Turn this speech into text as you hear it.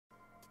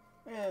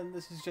And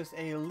this is just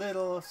a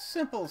little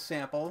simple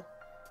sample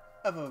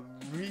of a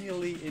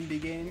really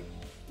indie game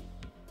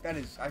that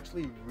is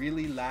actually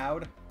really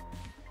loud.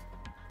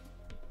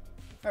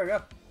 There we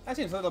go. That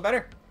seems a little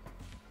better.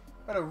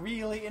 But a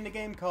really indie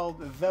game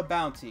called The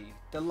Bounty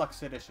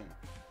Deluxe Edition.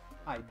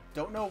 I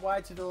don't know why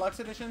it's a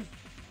Deluxe Edition.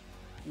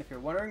 And if you're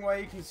wondering why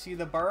you can see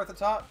the bar at the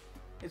top,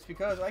 it's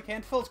because I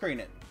can't full screen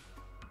it.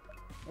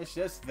 It's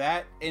just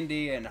that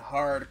indie and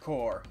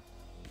hardcore.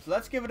 So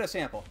let's give it a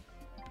sample.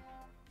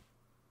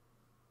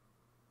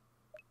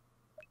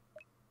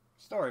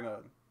 Story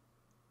mode.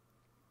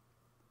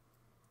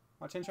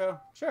 Watch intro?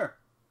 Sure.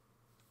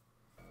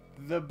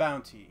 The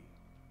Bounty.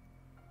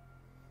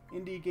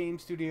 Indie Game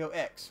Studio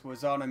X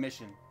was on a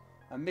mission.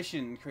 A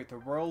mission to create the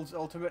world's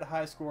ultimate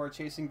high score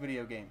chasing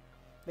video game.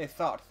 They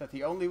thought that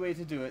the only way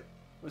to do it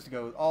was to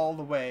go all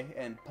the way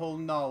and pull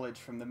knowledge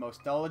from the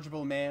most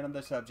knowledgeable man on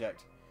the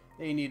subject.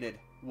 They needed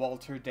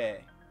Walter Day.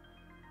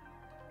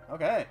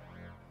 Okay.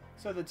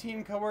 So the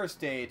team coerced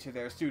Day to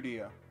their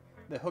studio.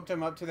 They hooked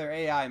him up to their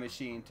AI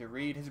machine to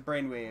read his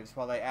brainwaves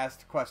while they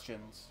asked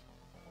questions.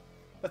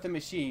 But the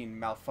machine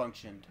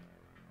malfunctioned.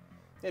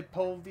 It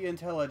pulled the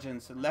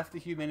intelligence and left the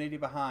humanity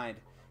behind,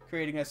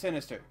 creating a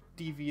sinister,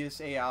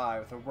 devious AI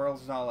with the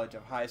world's knowledge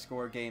of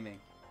high-score gaming.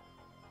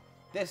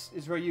 This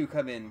is where you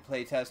come in,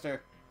 playtester.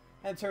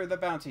 Enter the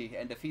bounty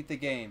and defeat the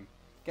game.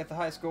 Get the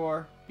high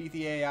score, beat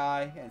the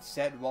AI, and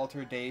set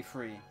Walter Day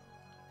free.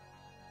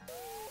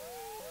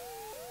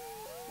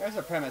 There's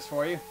a premise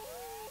for you.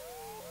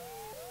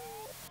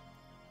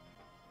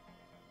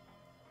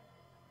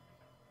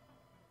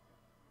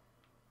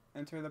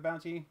 Enter the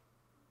bounty.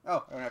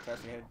 Oh, I don't have to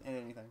actually hit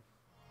anything.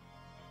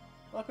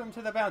 Welcome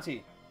to the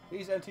bounty.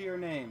 Please enter your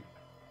name.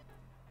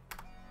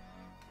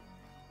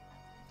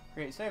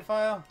 Create save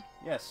file.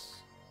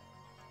 Yes.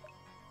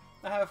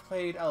 I have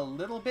played a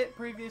little bit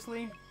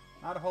previously.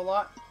 Not a whole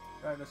lot.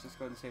 Alright, let's just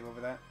go ahead and save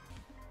over that.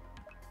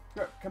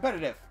 Sure,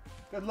 competitive.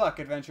 Good luck,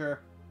 adventurer.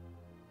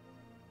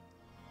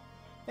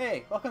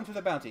 Hey, welcome to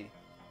the bounty.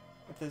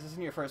 If this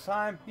isn't your first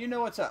time, you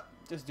know what's up.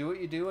 Just do what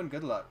you do and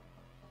good luck.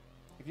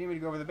 If you need me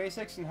to go over the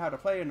basics and how to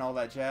play and all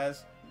that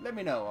jazz, let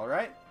me know,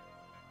 alright?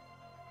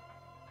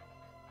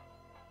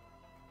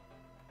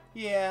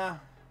 Yeah.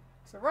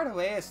 So right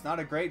away, it's not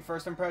a great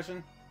first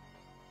impression.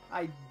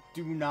 I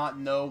do not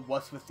know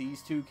what's with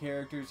these two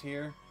characters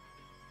here,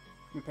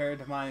 compared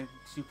to my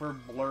super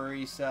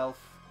blurry self.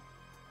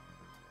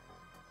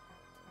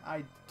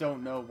 I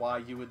don't know why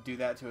you would do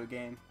that to a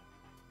game.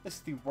 This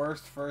is the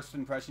worst first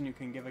impression you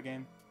can give a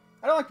game.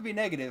 I don't like to be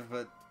negative,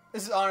 but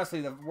this is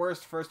honestly the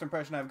worst first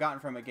impression I've gotten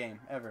from a game,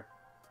 ever.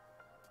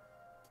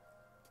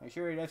 Are you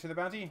sure you'd enter the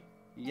bounty?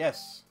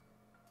 Yes.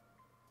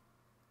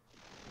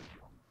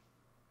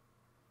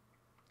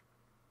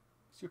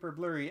 Super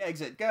blurry,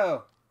 exit,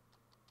 go!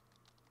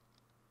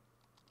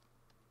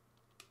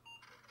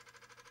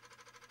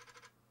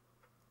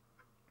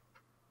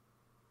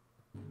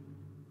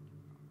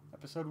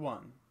 Episode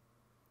 1.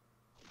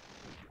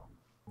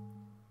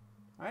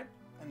 Alright,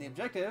 and the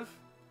objective,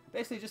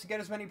 basically just to get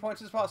as many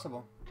points as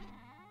possible.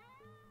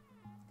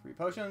 3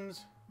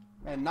 potions,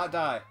 and not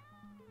die.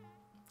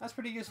 That's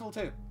pretty useful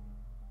too.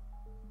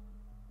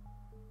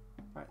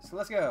 Alright, so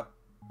let's go.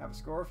 Have a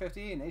score of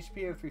 50 and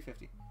HP of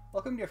 350.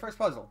 Welcome to your first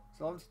puzzle.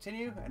 So let's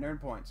continue and earn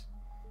points.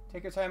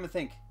 Take your time and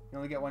think. You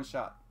only get one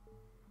shot.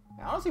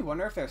 I honestly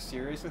wonder if they're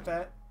serious with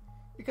that.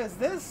 Because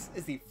this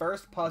is the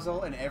first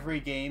puzzle in every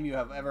game you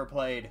have ever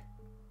played.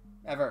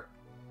 Ever.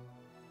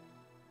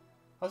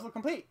 Puzzle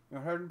complete. You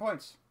earn 100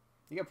 points.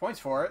 You get points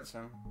for it, so...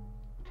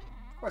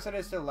 Of course, it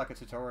is still like a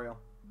tutorial.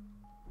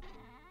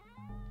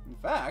 In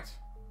fact...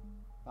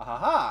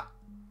 Ahaha!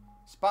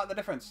 Spot the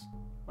difference.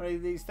 One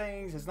of these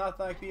things is not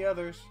like the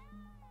others.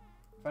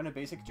 Found a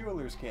basic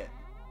jeweler's kit.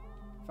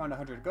 Found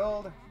 100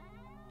 gold.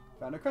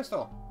 Found a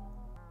crystal.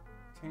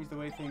 Change the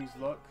way things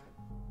look.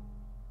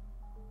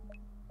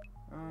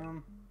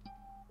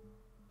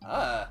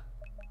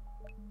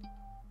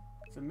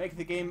 So make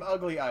the game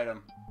ugly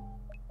item.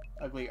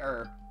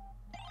 Uglier.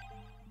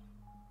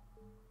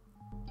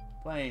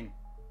 Plain.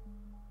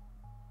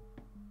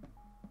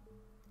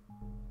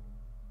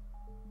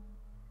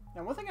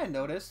 Now one thing I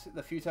noticed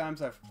the few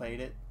times I've played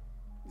it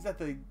is that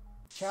the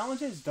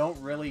challenges don't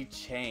really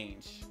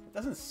change. It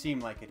doesn't seem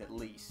like it, at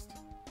least.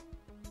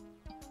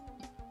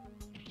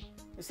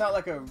 It's not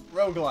like a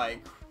roguelike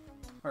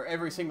where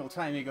every single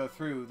time you go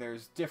through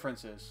there's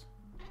differences.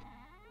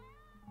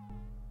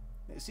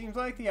 It seems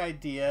like the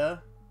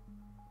idea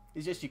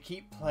is just you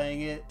keep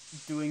playing it,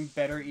 doing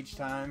better each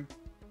time.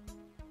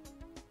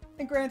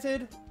 And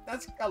granted,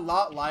 that's a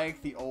lot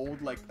like the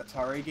old like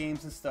Atari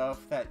games and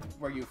stuff that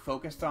where you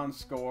focused on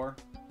score.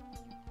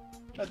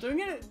 But doing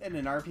it in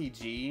an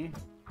RPG,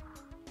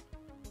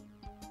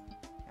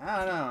 I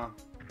don't know.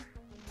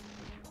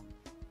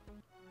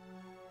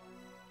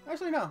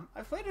 Actually, no.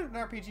 I've played an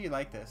RPG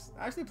like this.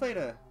 I actually played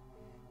a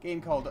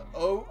game called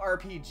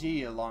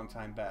ORPG a long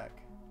time back.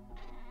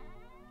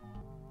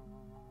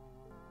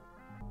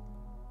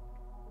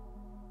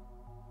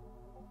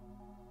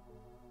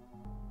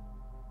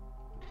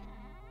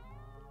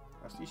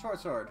 Rusty short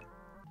sword.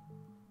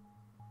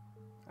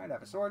 I'd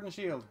have a sword and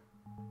shield.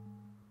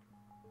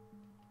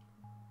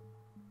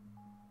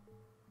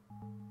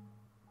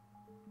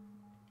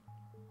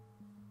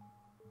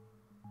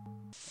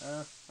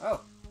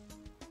 Oh.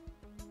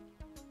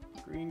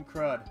 Green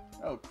crud.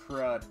 Oh,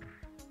 crud.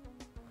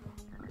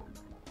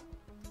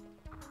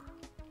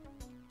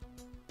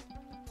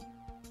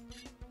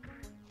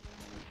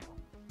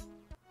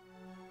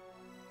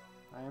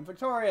 I am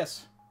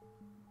victorious.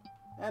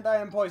 And I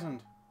am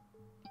poisoned.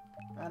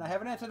 And I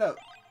have an antidote.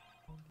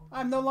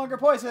 I'm no longer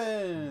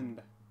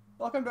poisoned!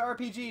 Welcome to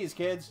RPGs,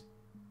 kids.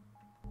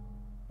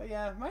 But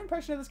yeah, my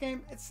impression of this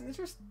game, it's an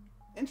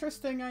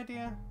interesting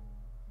idea.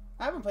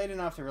 I haven't played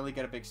enough to really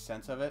get a big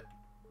sense of it.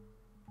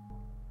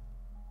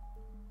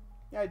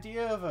 The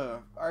idea of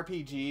a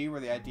RPG where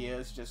the idea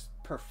is just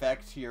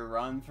perfect your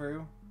run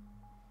through,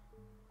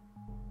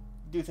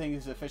 do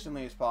things as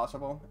efficiently as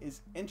possible, is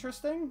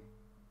interesting.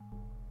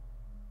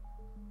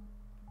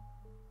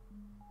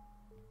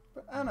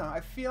 But I don't know, I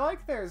feel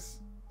like there's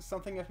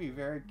something you have to be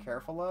very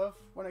careful of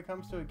when it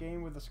comes to a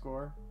game with a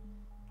score.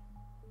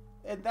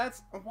 And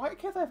that's, why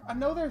can't I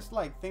know there's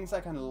like things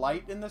I can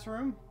light in this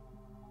room.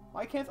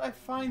 Why can't I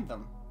find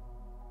them?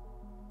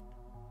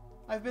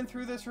 I've been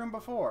through this room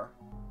before.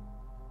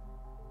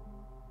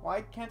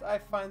 Why can't I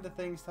find the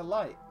things to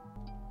light?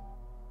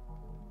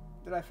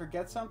 Did I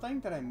forget something?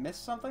 Did I miss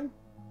something?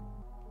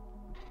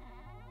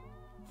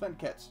 Flint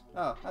kits.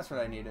 Oh, that's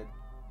what I needed.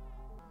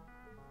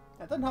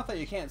 It doesn't help that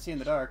you can't see in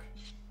the dark.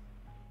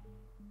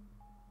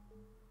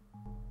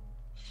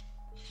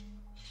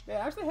 Yeah,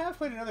 I actually have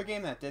played another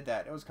game that did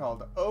that. It was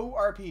called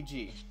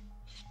ORPG.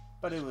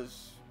 But it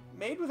was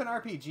made with an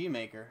RPG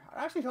Maker.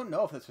 I actually don't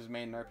know if this was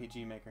made in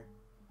RPG Maker.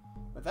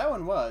 But that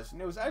one was. And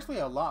it was actually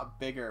a lot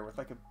bigger with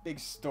like a big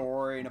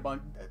story and a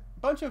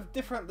bunch of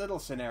different little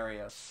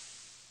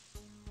scenarios.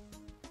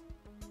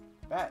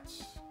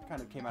 Bats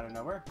kind of came out of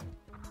nowhere.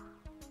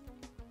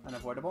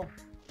 Unavoidable.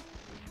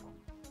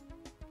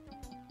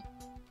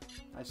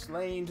 I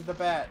slain the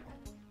bat.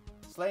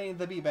 Slain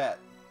the bee bat.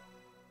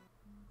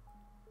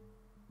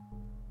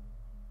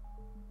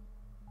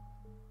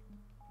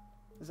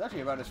 This is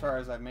actually about as far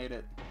as I've made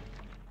it.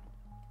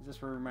 Is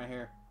this room right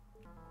here?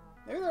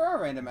 Maybe there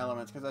are random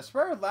elements, because I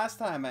swear last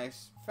time I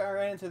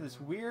ran into this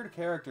weird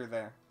character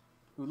there,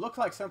 who looked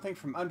like something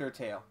from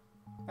Undertale.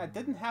 That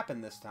didn't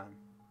happen this time.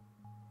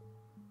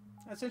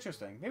 That's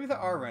interesting. Maybe there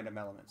are random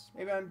elements.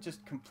 Maybe I'm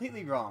just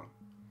completely wrong.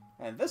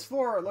 And this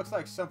floor looks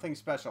like something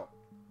special.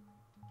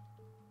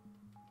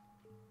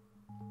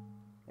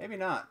 Maybe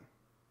not.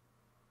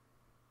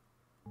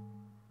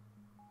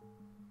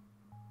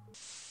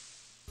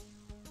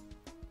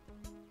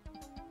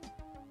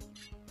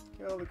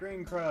 Kill the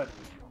green crud.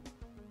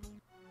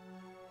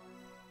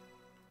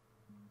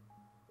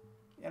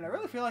 And I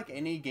really feel like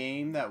any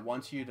game that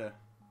wants you to...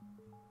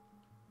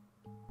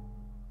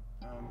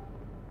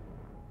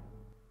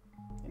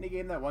 any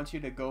game that wants you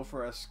to go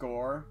for a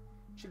score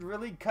should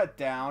really cut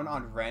down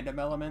on random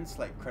elements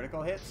like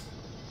critical hits.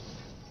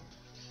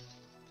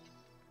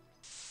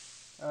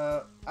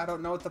 I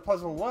don't know what the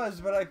puzzle was,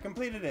 but I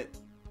completed it.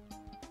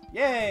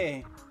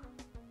 Yay!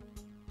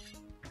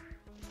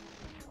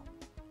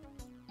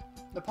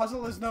 The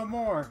puzzle is no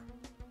more.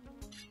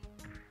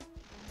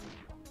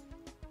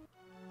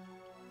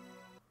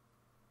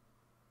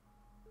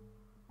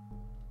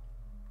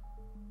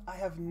 I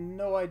have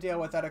no idea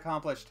what that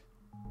accomplished.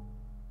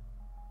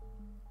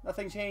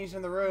 Nothing changed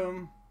in the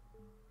room.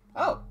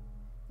 Oh!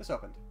 This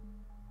opened.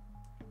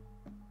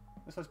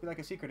 This must be like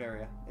a secret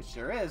area. It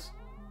sure is.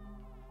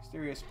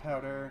 Mysterious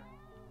powder.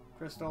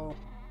 Crystal.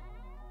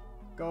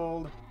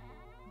 Gold.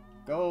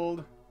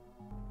 Gold.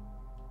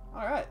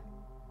 Alright.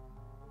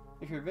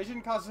 If your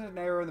vision causes an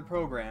error in the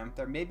program,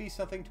 there may be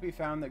something to be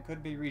found that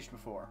could be reached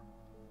before.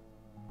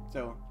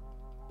 So,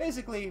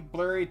 basically,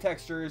 blurry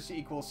textures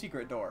equals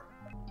secret door.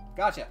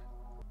 Gotcha.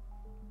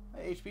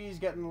 My HP is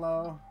getting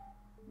low.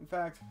 In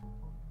fact,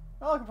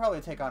 well, I can probably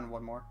take on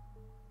one more.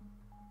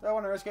 Do I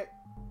want to risk it?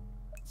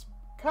 It's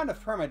kind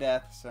of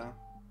permadeath, so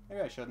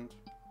maybe I shouldn't.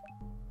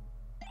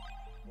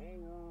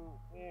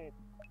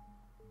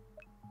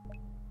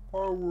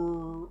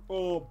 Power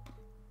up!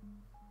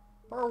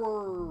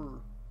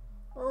 Power!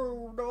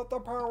 Oh, not the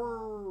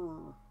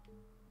power!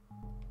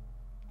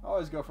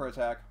 Always go for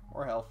attack,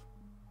 or health.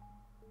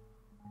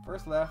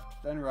 First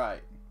left, then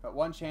right. But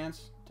one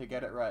chance to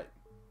get it right.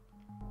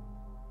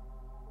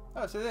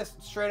 Oh, so this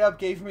straight up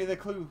gave me the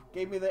clue,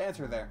 gave me the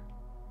answer there.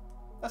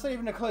 That's not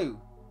even a clue.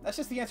 That's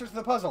just the answer to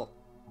the puzzle.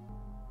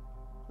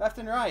 Left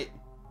and right.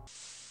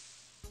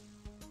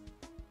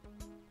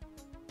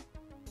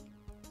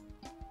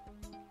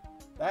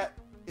 That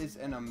is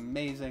an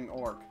amazing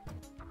orc.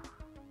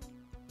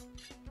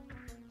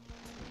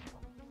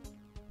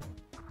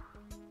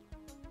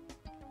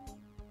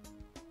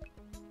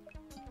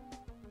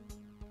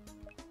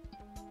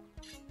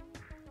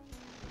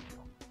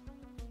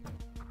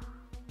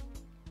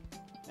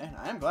 Man,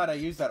 I am glad I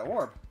used that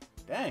orb.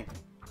 Dang.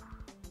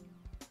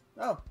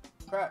 Oh,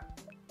 crap.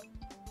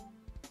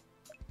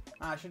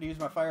 I should have used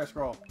my fire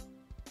scroll.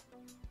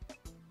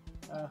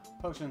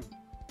 Potion.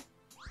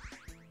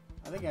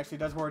 I think he actually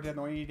does more than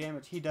 80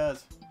 damage. He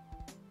does.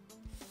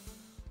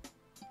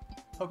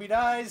 Hope he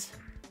dies.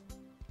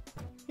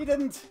 He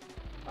didn't.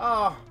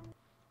 Oh.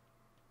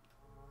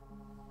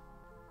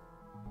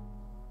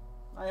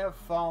 I have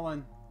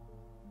fallen.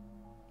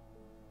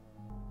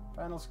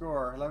 Final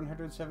score,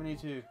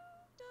 1172.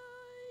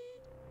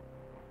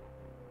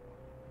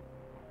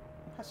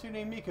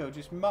 Hatsune Miku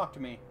just mocked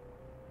me.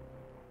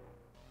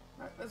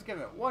 Alright, let's give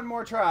it one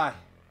more try.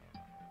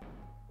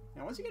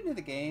 Now, once you get into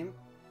the game,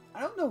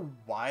 I don't know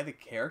why the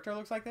character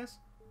looks like this.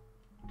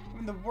 I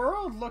mean, the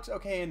world looks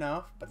okay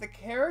enough, but the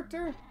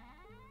character...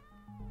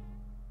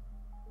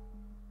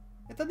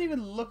 it doesn't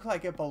even look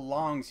like it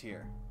belongs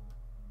here.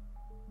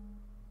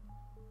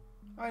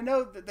 I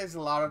know that there's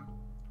a lot of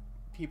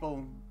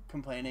people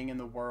complaining in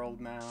the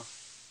world now.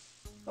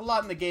 A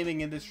lot in the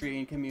gaming industry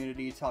and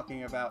community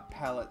talking about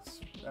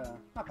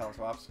not palette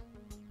swaps,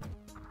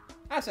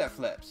 asset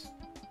flips.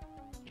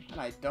 And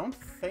I don't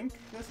think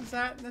this is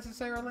that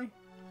necessarily.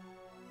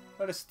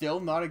 But it's still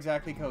not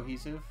exactly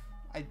cohesive.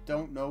 I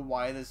don't know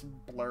why this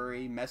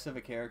blurry mess of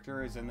a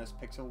character is in this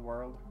pixel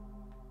world.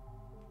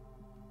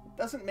 It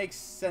doesn't make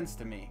sense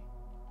to me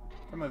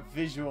from a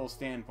visual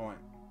standpoint.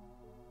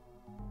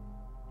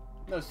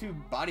 Those two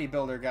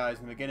bodybuilder guys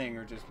in the beginning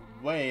are just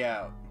way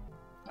out.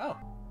 Oh.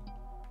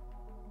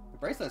 The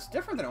bracelet's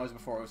different than it was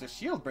before. It was a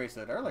shield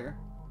bracelet earlier.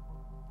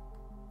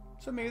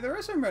 So maybe there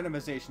is some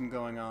randomization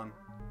going on.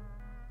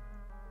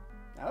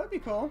 That would be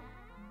cool.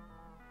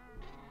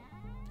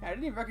 I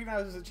didn't even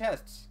recognize those as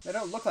chests. They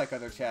don't look like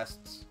other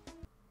chests.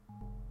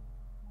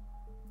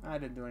 I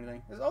didn't do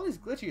anything. There's all these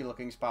glitchy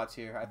looking spots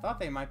here. I thought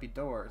they might be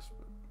doors,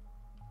 but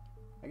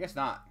I guess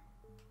not.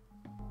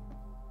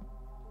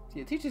 See,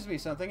 it teaches me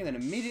something and then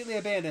immediately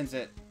abandons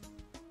it.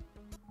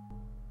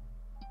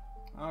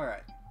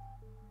 Alright.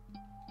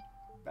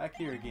 Back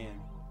here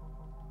again.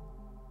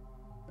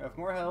 We have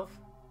more health.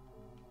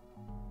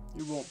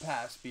 You won't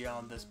pass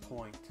beyond this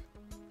point.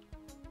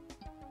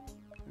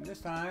 And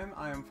this time,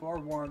 I am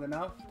forewarned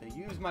enough to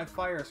use my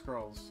fire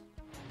scrolls.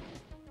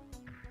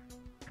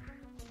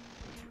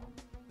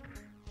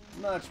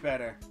 Much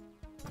better.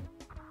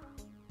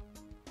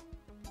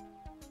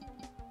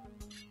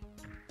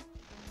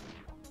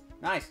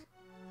 Nice.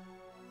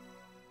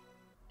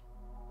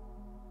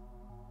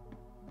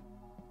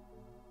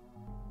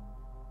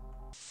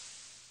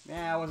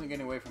 Yeah, I wasn't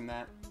getting away from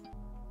that.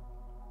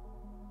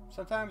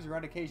 Sometimes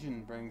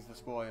eradication brings the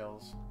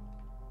spoils.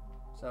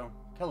 So,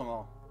 kill them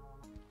all.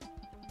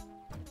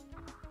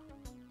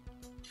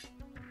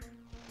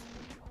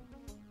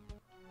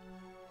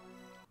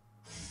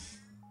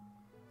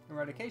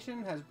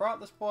 Eradication has brought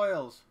the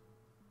spoils.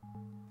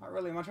 Not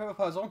really much of a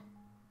puzzle.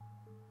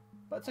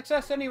 But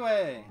success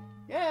anyway!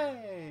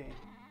 Yay!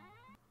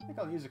 I think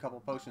I'll use a couple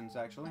potions,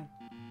 actually.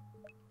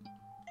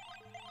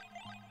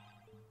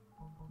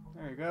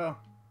 There you go.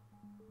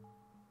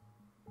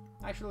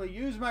 Actually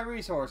use my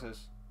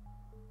resources.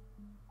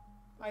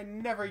 I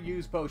never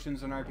use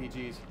potions in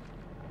RPGs.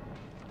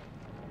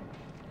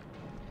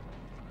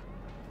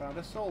 Found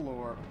a soul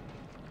orb.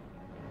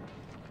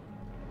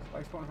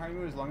 Spikes won't harm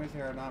you as long as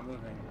they are not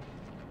moving.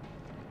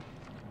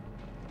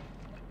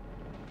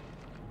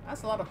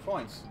 That's a lot of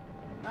points.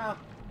 Now,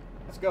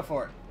 let's go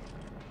for it.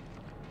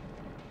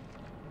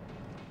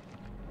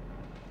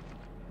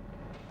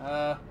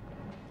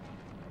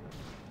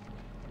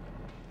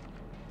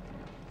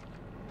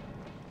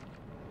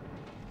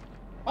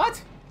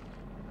 What?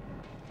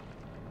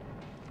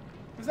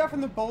 Was that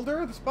from the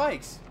boulder or the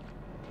spikes?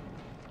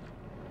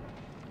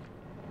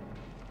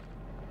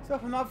 So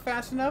if I'm not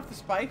fast enough, the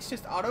spikes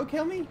just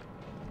auto-kill me?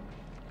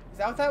 Is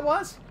that what that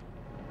was?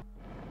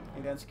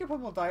 And then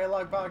skippable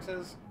dialogue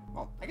boxes.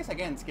 Well, I guess I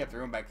can skip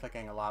through them by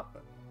clicking a lot,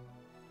 but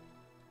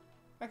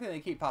the fact that they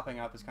keep popping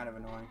up is kind of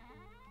annoying.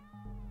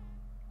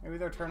 Maybe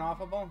they're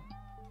turn-offable?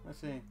 Let's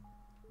see.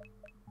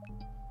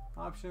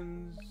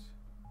 Options.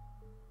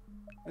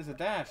 There's a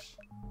dash.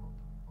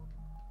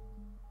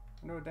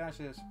 I know what dash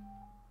is.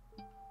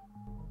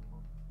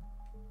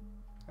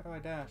 How do I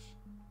dash?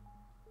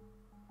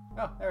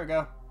 Oh, there we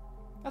go.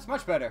 That's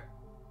much better.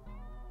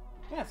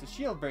 Yeah, it's a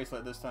shield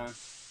bracelet this time.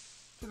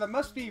 So there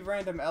must be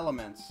random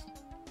elements.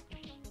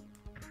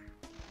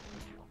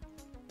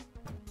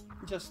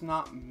 Just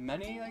not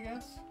many, I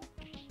guess?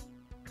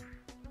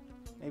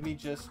 Maybe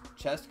just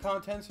chest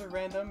contents are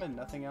random and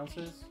nothing else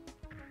is?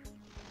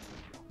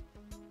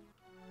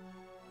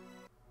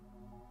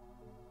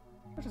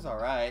 Which is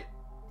alright.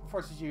 It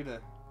forces you to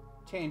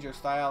change your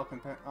style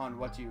on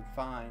what you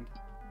find.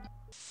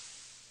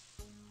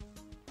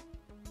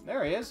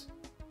 There he is!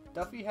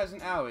 Duffy has an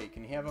owie.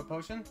 Can he have a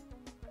potion?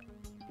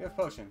 Give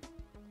potion.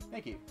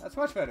 Thank you. That's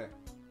much better.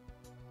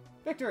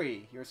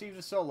 Victory! You received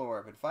a soul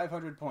orb at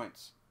 500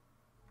 points.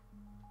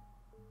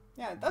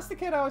 Yeah, that's the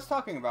kid I was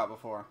talking about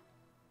before.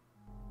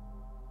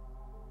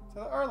 So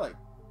there are like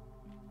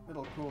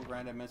little cool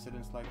random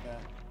incidents like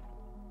that.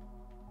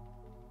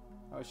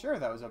 I was sure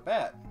that was a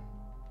bet.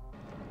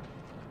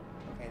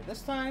 Okay,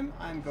 this time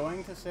I'm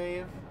going to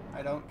save.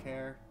 I don't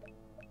care.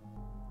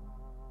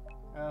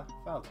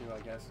 File 2, I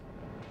guess.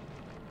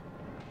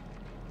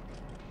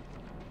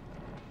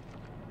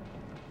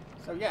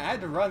 So yeah, I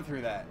had to run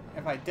through that.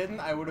 If I didn't,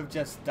 I would have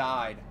just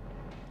died.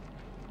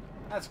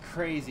 That's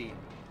crazy.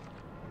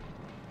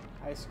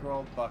 High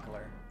scroll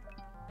buckler.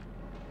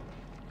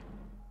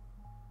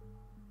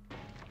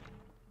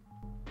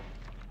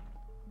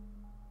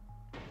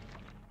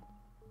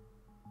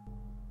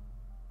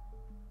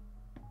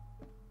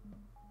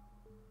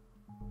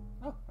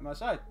 Oh, I'm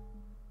outside.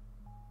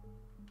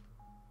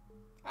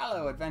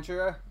 Hello,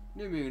 adventurer.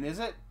 New moon, is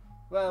it?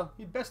 Well,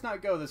 you'd best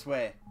not go this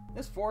way.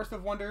 This forest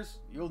of wonders,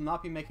 you'll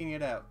not be making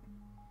it out.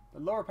 The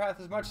lower path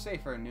is much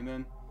safer, New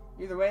Moon.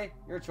 Either way,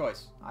 your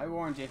choice. I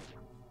warned you.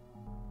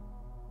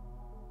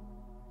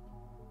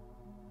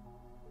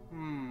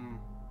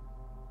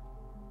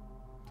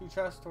 To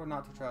trust or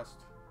not to trust?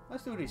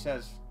 Let's do what he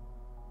says.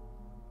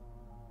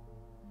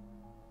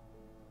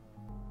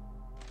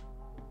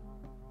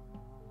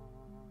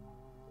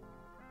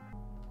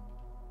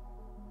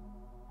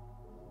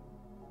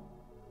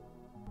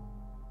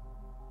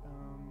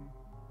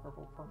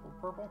 Purple, purple,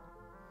 purple.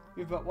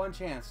 You've but one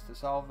chance to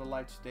solve the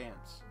light's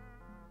dance.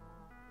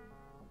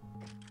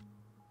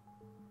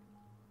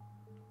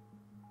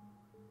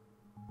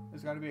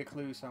 There's got to be a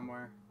clue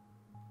somewhere.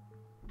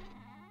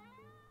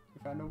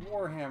 We found a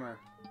warhammer.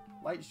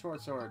 Light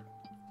short sword.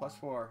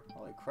 +4.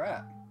 Holy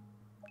crap.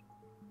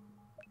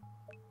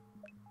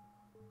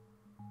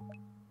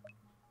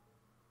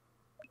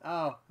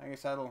 Oh, I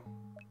guess that'll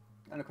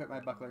unequip my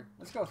buckler.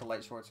 Let's go with the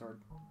light short sword.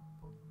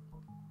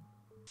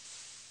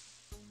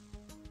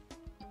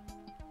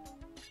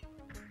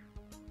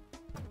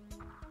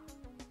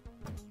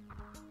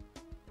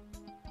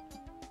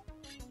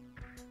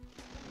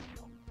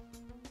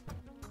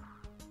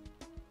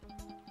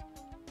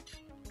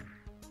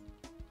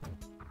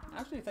 I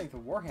actually think the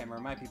warhammer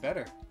might be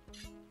better.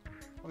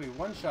 We'll be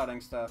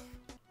one-shotting stuff.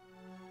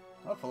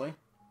 Hopefully.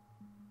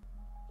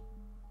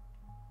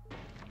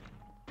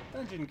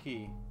 Dungeon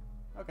key.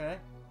 Okay.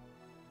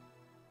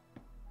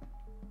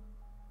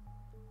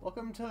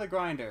 Welcome to the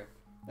grinder.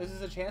 This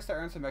is a chance to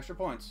earn some extra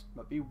points,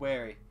 but be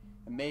wary.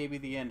 It may be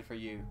the end for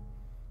you.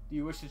 Do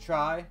you wish to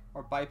try,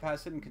 or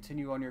bypass it and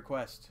continue on your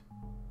quest?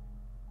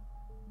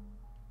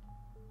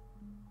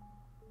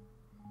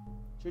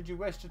 Should you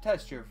wish to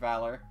test your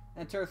valor,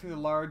 enter through the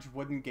large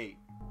wooden gate.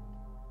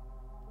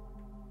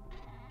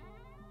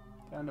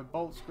 Found a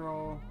bolt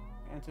scroll,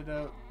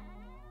 antidote,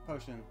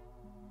 potion.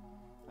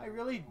 I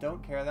really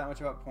don't care that much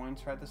about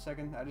points right this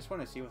second. I just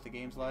want to see what the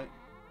game's like.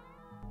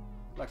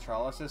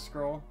 Electrolysis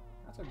scroll.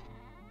 That's a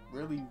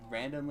really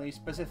randomly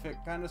specific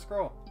kind of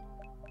scroll.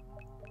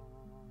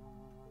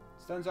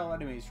 Stuns all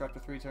enemies for up to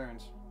 3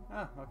 turns.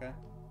 Oh, okay.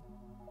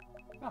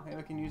 Oh, maybe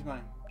I can use my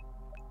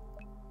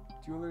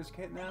jeweler's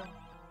kit now.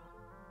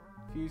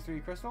 Fuse 3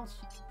 crystals?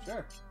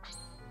 Sure.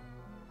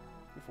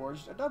 We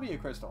forged a W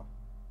crystal.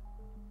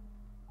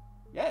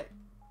 Yay!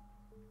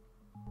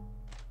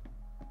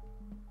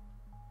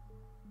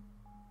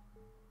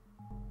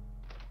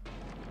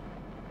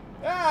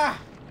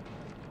 Ah!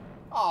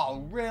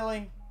 Oh,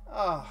 really?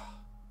 Oh.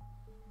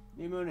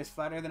 New moon is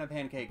flatter than a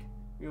pancake.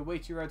 We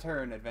await your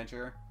return,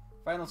 adventurer.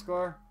 Final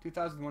score,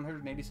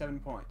 2,187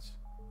 points.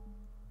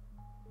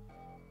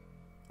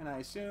 And I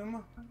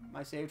assume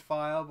my saved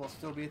file will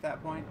still be at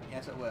that point?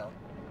 Yes, it will.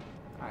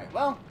 Alright,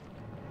 well,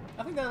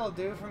 I think that'll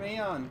do for me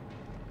on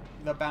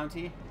the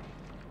bounty.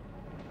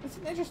 It's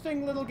an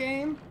interesting little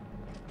game.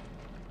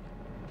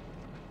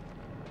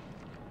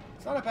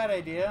 It's not a bad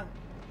idea.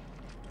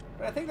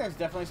 But I think there's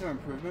definitely some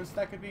improvements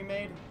that could be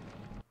made.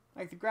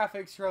 Like, the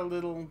graphics are a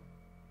little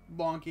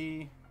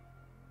wonky.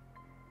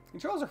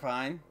 Controls are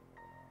fine.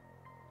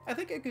 I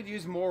think it could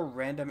use more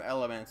random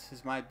elements,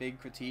 is my big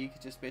critique,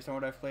 just based on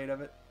what I've played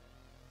of it.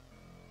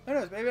 Who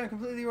knows, maybe I'm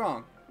completely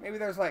wrong. Maybe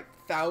there's like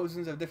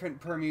thousands of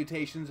different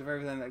permutations of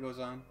everything that goes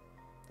on.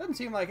 Doesn't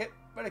seem like it,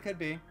 but it could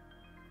be.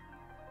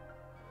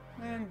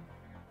 And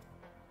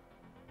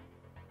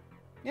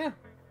yeah,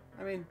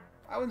 I mean,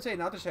 I wouldn't say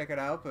not to check it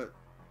out, but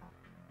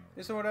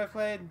based on what I've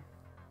played,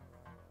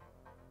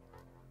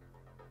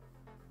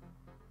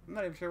 I'm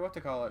not even sure what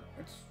to call it.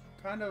 It's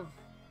kind of...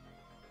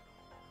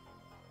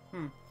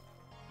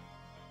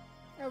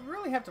 I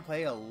really have to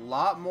play a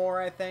lot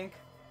more, I think.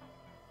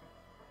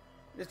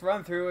 Just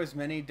run through as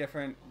many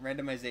different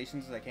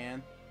randomizations as I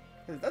can.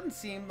 Because it doesn't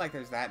seem like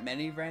there's that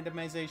many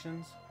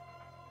randomizations.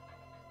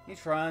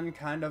 Each run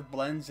kind of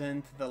blends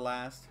into the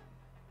last.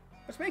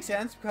 Which makes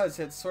sense because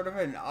it's sort of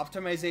an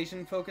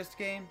optimization-focused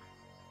game.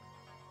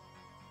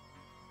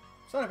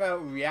 It's not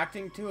about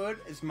reacting to it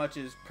as much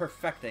as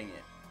perfecting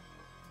it.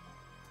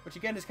 Which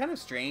again is kind of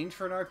strange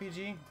for an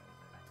RPG.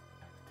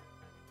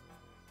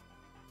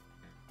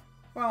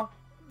 Well,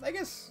 I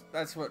guess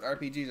that's what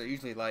RPGs are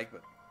usually like,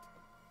 but...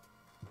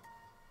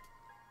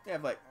 They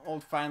have like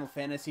old Final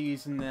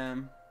Fantasies in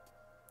them.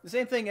 The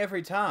same thing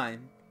every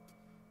time.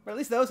 But at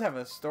least those have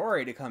a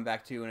story to come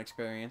back to and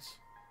experience.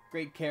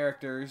 Great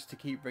characters to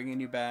keep bringing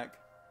you back.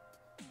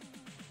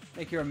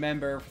 Make you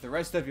remember for the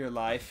rest of your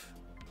life.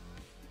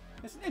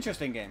 It's an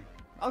interesting game.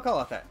 I'll call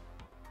it that.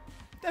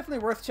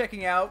 Definitely worth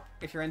checking out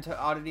if you're into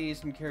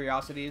oddities and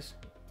curiosities.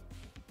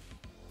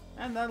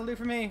 And that'll do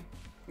for me.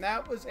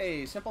 that was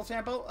a simple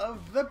sample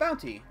of The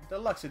Bounty,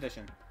 Deluxe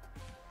Edition.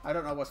 I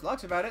don't know what's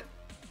deluxe about it,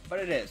 but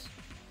it is.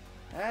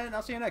 And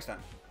I'll see you next time.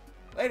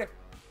 Later.